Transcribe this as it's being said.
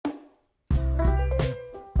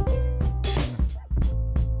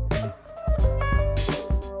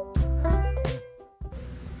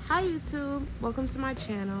YouTube, welcome to my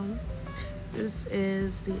channel. This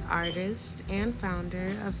is the artist and founder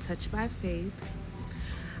of TouchedByFaith.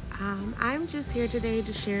 I'm just here today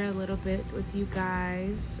to share a little bit with you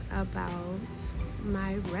guys about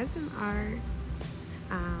my resin art.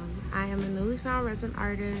 I am a newly found resin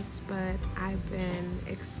artist, but I've been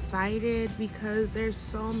excited because there's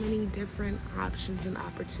so many different options and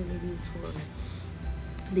opportunities for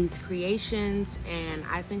these creations, and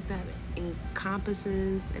I think that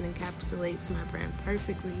encompasses and encapsulates my brand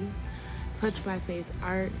perfectly. TouchedByFaith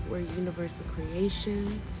Art, we're universal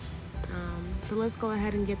creations. But let's go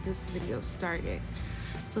ahead and get this video started.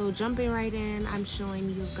 So jumping right in, I'm showing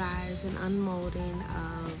you guys an unmolding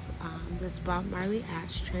of this Bob Marley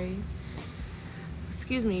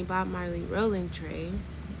Bob Marley rolling tray,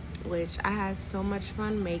 which I had so much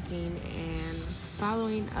fun making. And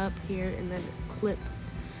following up here in the clip,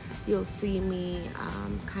 you'll see me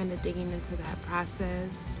kind of digging into that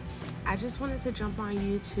process. I just wanted to jump on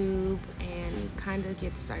YouTube and kind of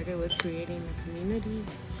get started with creating a community,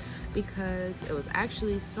 because it was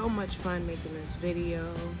actually so much fun making this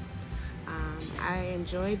video. I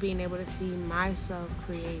enjoy being able to see myself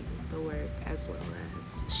create the work as well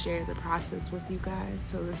as share the process with you guys.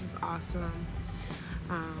 So this is awesome.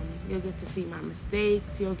 You'll get to see my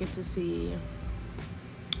mistakes. You'll get to see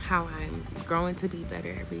how I'm growing to be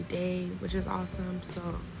better every day, which is awesome. So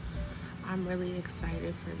I'm really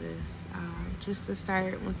excited for this. Just to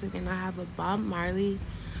start, once again, I have a Bob Marley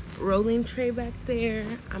rolling tray back there.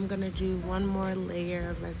 I'm gonna do one more layer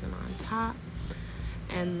of resin on top,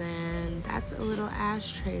 and then that's a little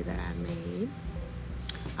ashtray that I made,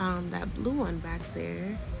 that blue one back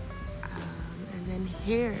there. And then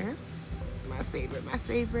here, my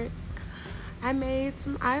favorite, I made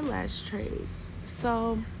some eyelash trays.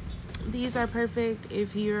 So these are perfect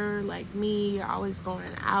if you're like me, you're always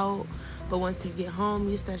going out, but once you get home,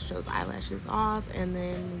 you stretch those eyelashes off, and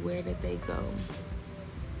then where did they go?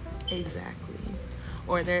 Exactly.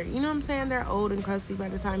 Or they're, you know what I'm saying, they're old and crusty by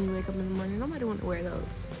the time you wake up in the morning. Nobody want to wear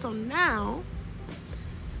those. So now,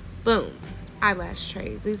 boom, eyelash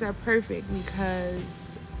trays. These are perfect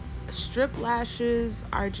because strip lashes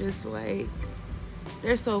are just like,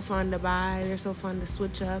 they're so fun to buy, they're so fun to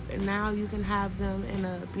switch up, and now you can have them in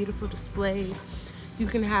a beautiful display. You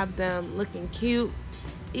can have them looking cute,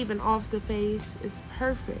 even off the face. It's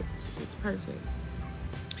perfect. It's perfect.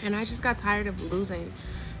 And I just got tired of losing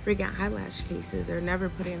freaking eyelash cases or never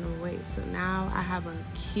putting them away. So now I have a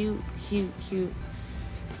cute,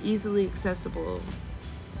 easily accessible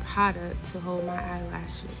product to hold my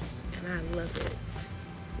eyelashes, and I love it.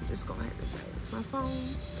 I'm just go ahead and silence my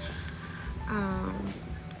phone.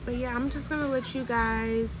 But yeah, I'm just gonna let you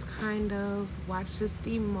guys kind of watch this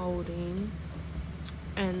demolding,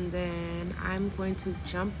 and then I'm going to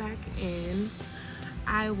jump back in.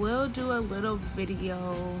 I will do a little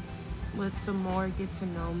video with some more get to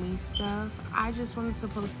know me stuff. I just wanted to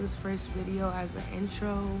post this first video as an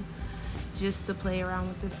intro, just to play around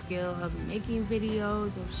with the skill of making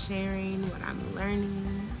videos, of sharing what I'm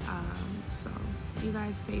learning. So you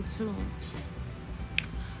guys stay tuned.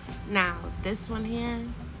 Now, this one here,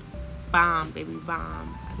 bomb, baby,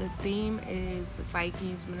 bomb. The theme is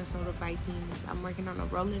Vikings, Minnesota Vikings. I'm working on a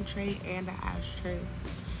rolling tray and an ashtray,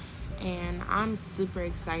 and I'm super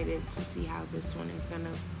excited to see how this one is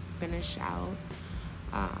gonna finish out.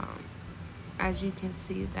 As you can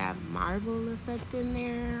see, that marble effect in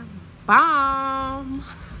there, bomb.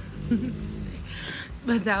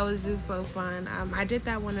 But that was just so fun. I did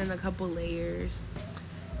that one in a couple layers,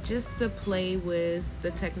 just to play with the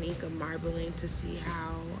technique of marbling to see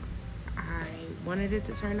how I wanted it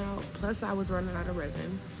to turn out. Plus I was running out of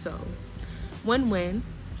resin, so win-win.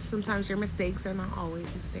 Sometimes your mistakes are not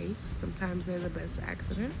always mistakes. Sometimes they're the best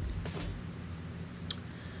accidents.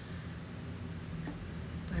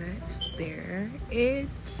 But there it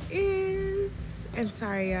is. And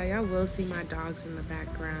sorry y'all will see my dogs in the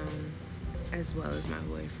background as well as my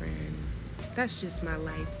boyfriend. That's just my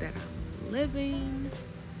life that I'm living.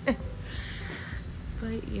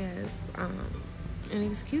 But yes,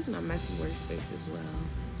 and excuse my messy workspace as well,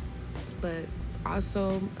 but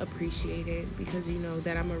also appreciate it, because you know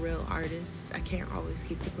that I'm a real artist. I can't always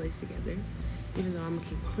keep the place together, even though I'm a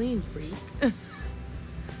keep clean freak.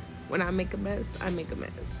 When I make a mess, I make a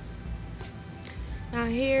mess. Now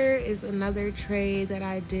here is another tray that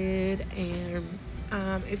I did, and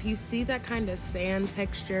if you see that kind of sand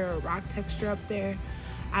texture or rock texture up there,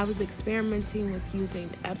 I was experimenting with using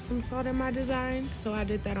Epsom salt in my design, so I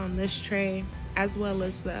did that on this tray as well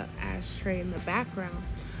as the ashtray in the background.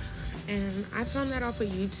 And I found that off of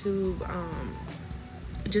YouTube.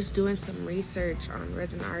 just doing some research on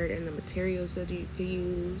resin art and the materials that you could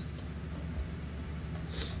use.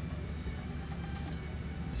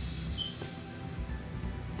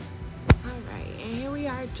 Alright, and here we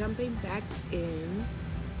are jumping back in.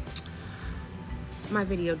 My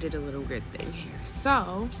video did a little weird thing here.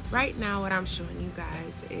 So right now what I'm showing you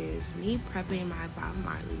guys is me prepping my Bob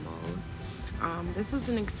Marley mold. This was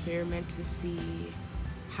an experiment to see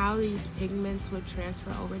how these pigments would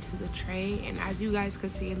transfer over to the tray, and as you guys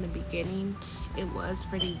could see in the beginning, it was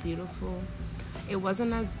pretty beautiful. It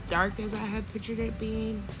wasn't as dark as I had pictured it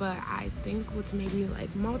being, but I think with maybe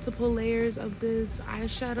like multiple layers of this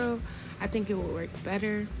eyeshadow, I think it will work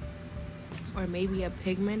better, or maybe a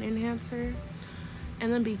pigment enhancer. In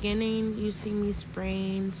the beginning, you see me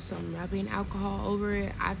spraying some rubbing alcohol over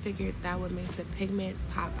it. I figured that would make the pigment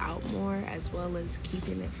pop out more, as well as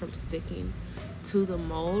keeping it from sticking to the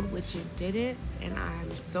mold, which it didn't, and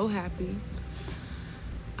I'm so happy.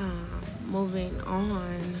 Moving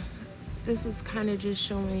on, this is kind of just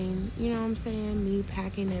showing, you know what I'm saying, me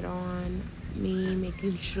packing it on, me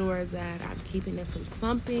making sure that I'm keeping it from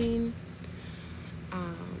clumping.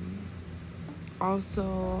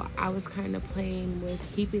 Also, I was kind of playing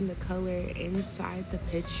with keeping the color inside the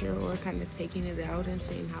picture, or kind of taking it out and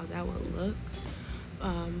seeing how that would look.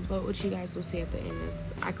 But what you guys will see at the end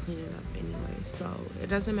is I clean it up anyway. So it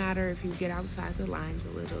doesn't matter if you get outside the lines a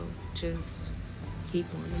little, just keep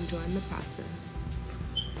on enjoying the process.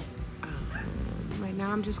 Right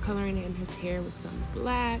now I'm just coloring in his hair with some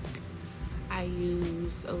black. I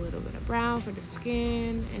use a little bit of brown for the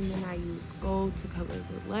skin, and then I use gold to color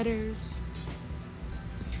the letters.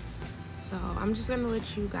 So I'm just gonna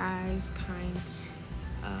let you guys kind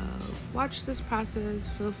of watch this process.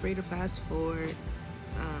 Feel free to fast forward,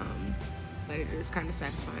 but it is kind of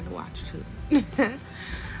satisfying to watch too. But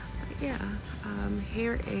yeah,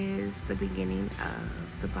 here is the beginning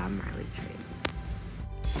of the Bob Marley tray.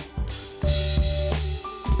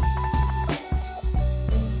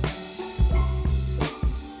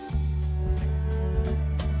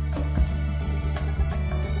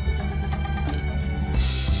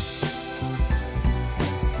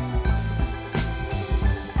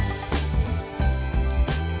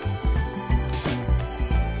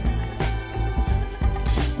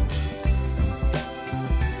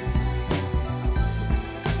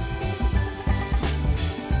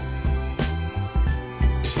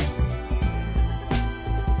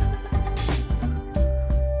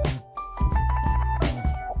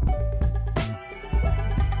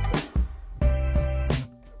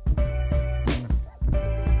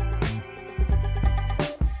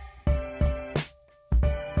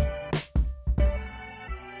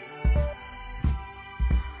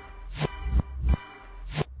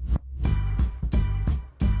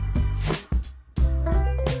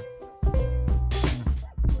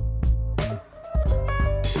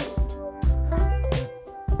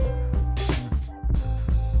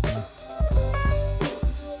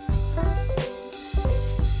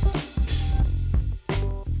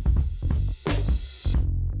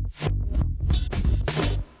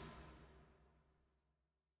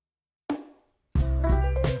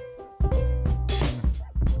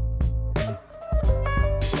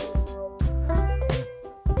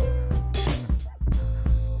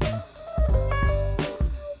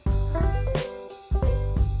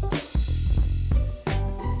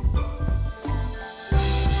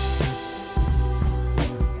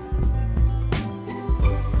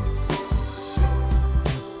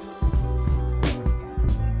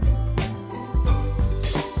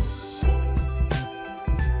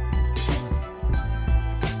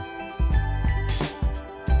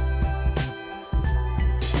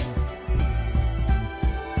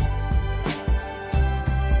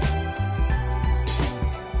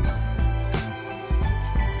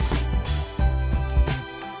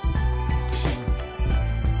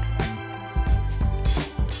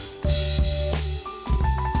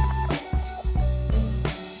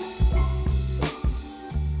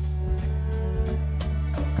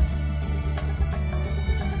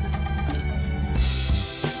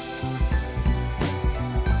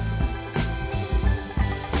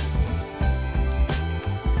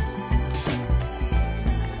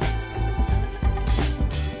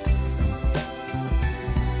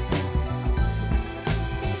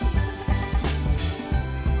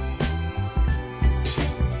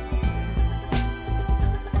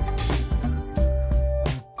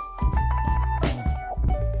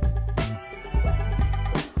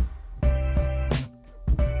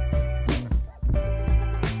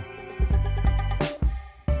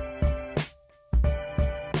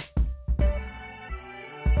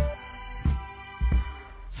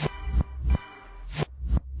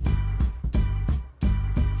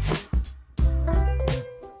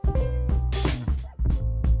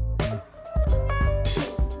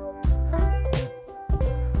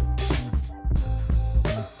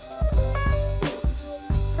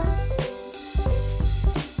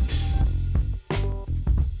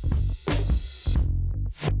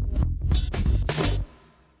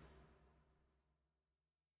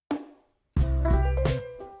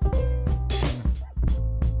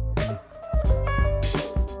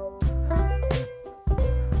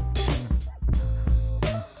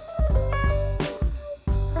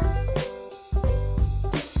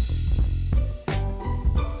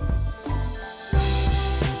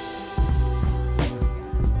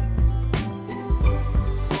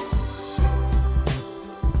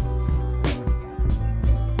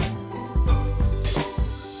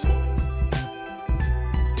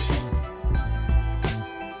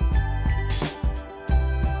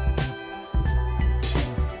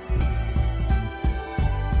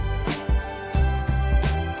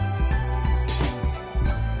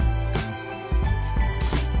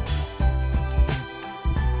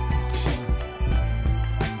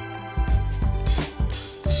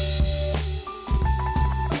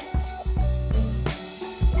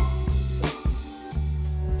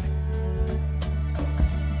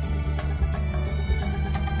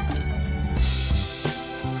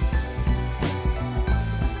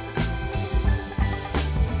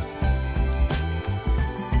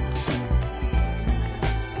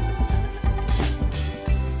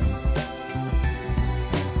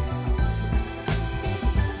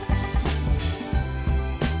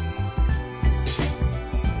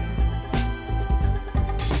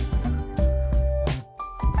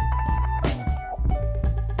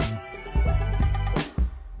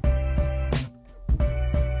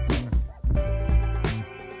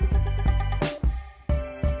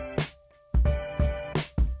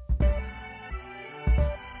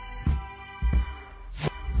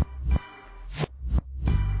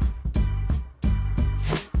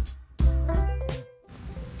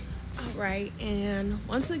 Alright, and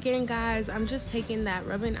once again guys, I'm just taking that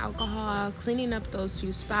rubbing alcohol, cleaning up those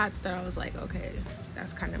few spots that I was like, okay,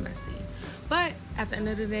 that's kind of messy. But at the end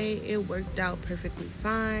of the day, it worked out perfectly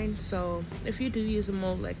fine. So if you do use a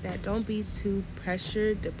mold like that, don't be too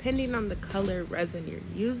pressured depending on the color resin you're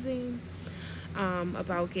using,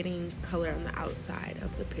 about getting color on the outside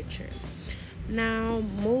of the picture. Now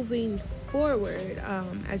moving forward,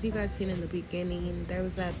 as you guys seen in the beginning, there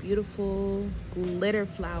was that beautiful glitter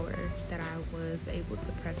flower that I was able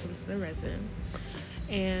to press into the resin,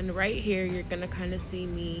 and right here you're gonna kind of see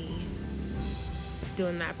me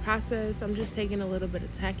doing that process. I'm just taking a little bit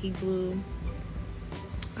of tacky glue.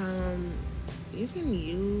 You can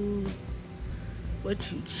use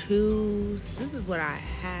what you choose. This is what I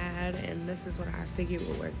had, and this is what I figured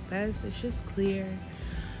would work best. It's just clear.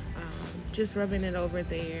 Just rubbing it over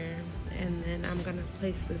there, and then I'm gonna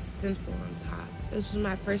place the stencil on top. This was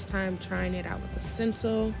my first time trying it out with the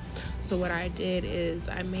stencil, so what I did is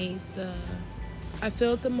I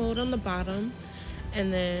filled the mold on the bottom,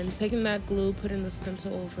 and then taking that glue, putting the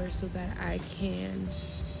stencil over so that I can,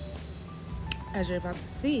 as you're about to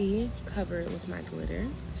see, cover it with my glitter.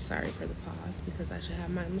 Sorry for the pause because I should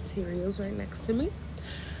have my materials right next to me.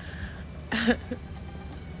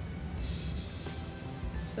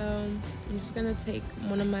 So I'm just gonna take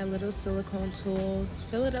one of my little silicone tools,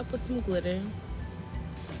 fill it up with some glitter.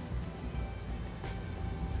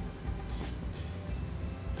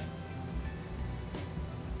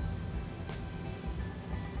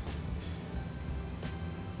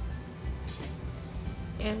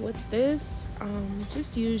 And with this,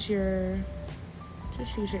 just use your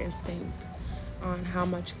instinct on how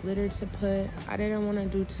much glitter to put. I didn't want to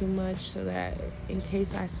do too much so that in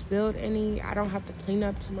case I spilled any, I don't have to clean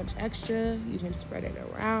up too much extra. You can spread it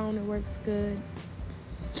around, it works good.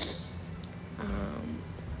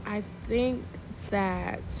 I think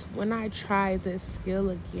that when I try this skill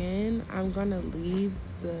again, I'm gonna leave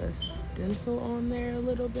the stencil on there a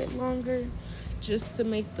little bit longer just to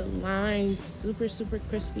make the lines super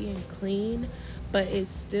crispy and clean, but it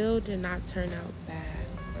still did not turn out bad.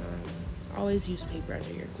 Always use paper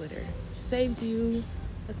under your glitter. Saves you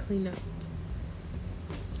a cleanup.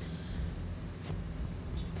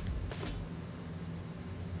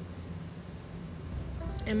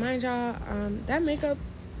 And mind y'all, that makeup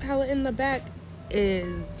palette in the back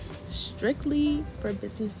is strictly for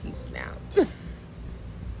business use now.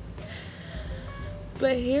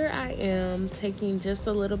 But here I am taking just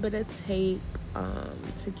a little bit of tape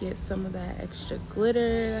to get some of that extra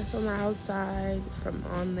glitter that's on the outside from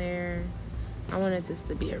on there. I wanted this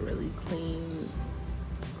to be a really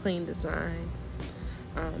clean design.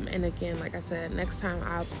 And again, like I said, next time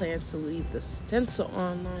I'll plan to leave the stencil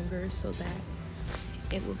on longer so that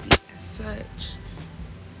it will be as such.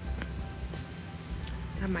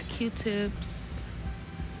 I have my Q-tips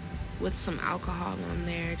with some alcohol on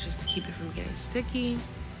there just to keep it from getting sticky.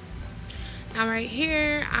 Now right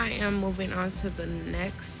here, I am moving on to the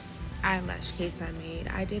next eyelash case I made.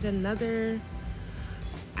 I did another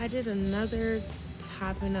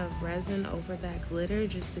topping of resin over that glitter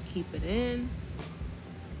just to keep it in.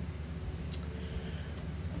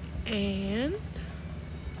 And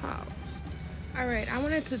pause. Alright, I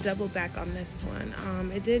wanted to double back on this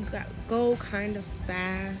one. It did go kind of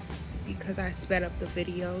fast because I sped up the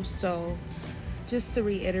video. So just to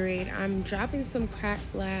reiterate, I'm dropping some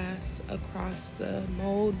cracked glass across the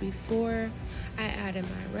mold before I added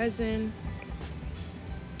my resin.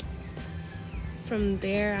 From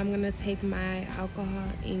there, I'm gonna take my alcohol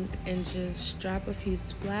ink and just drop a few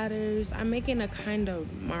splatters. I'm making a kind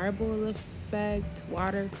of marble effect,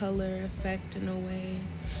 watercolor effect in a way.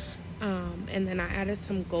 And then I added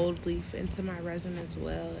some gold leaf into my resin as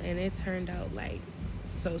well, and it turned out like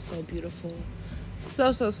so beautiful.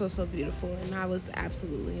 So beautiful, and I was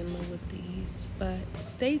absolutely in love with these. But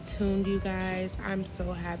stay tuned, you guys. I'm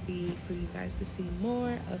so happy for you guys to see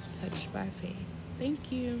more of Touched by Faith.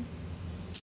 Thank you.